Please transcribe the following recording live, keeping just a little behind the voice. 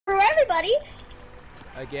everybody.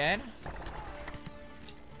 Again?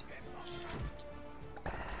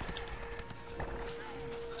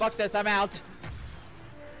 Fuck this, I'm out.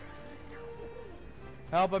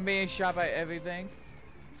 Help, I'm being shot by everything.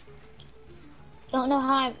 Don't know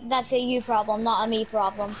how that's a you problem, not a me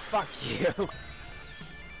problem. Fuck you.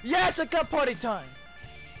 Yes, a cup party time.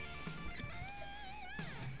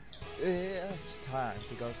 It's time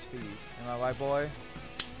to go speed. Am I right, boy?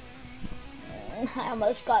 I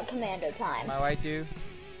almost got commando time. Am I right, dude?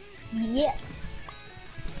 Yeah.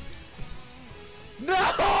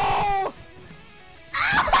 No!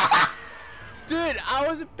 Dude, I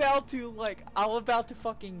was about to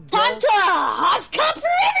fucking go. Time to husk up for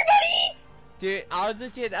everybody! Dude, I was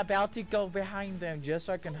legit about to go behind them just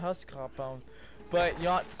so I can husk up them. But, you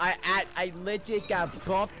know, I legit got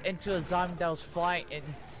bumped into a zombie that was flying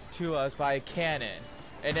into us by a cannon.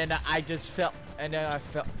 And then I just fell, and then I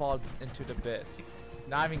fall into the abyss.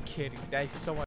 Not even kidding, that's so much.